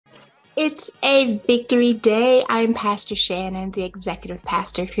It's a victory day. I'm Pastor Shannon, the executive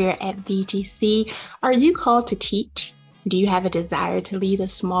pastor here at VGC. Are you called to teach? Do you have a desire to lead a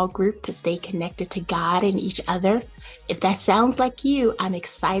small group to stay connected to God and each other? If that sounds like you, I'm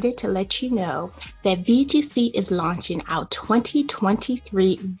excited to let you know that VGC is launching our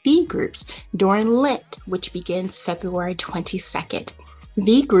 2023 V Groups during Lent, which begins February 22nd.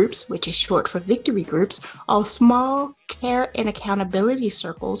 V groups, which is short for victory groups, are small care and accountability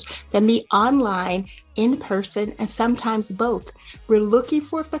circles that meet online, in person, and sometimes both. We're looking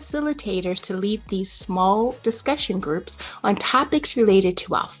for facilitators to lead these small discussion groups on topics related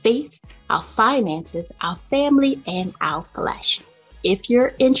to our faith, our finances, our family, and our flesh. If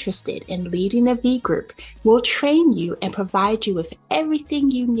you're interested in leading a V group, we'll train you and provide you with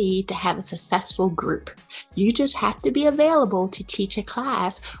everything you need to have a successful group. You just have to be available to teach a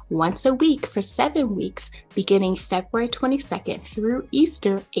class once a week for 7 weeks, beginning February 22nd through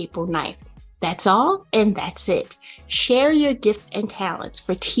Easter, April 9th. That's all, and that's it. Share your gifts and talents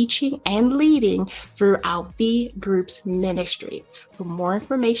for teaching and leading through our V Groups ministry. For more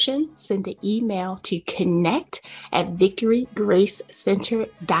information, send an email to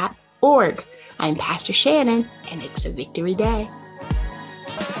connect@victorygracecenter.org. I'm Pastor Shannon, and it's a victory day.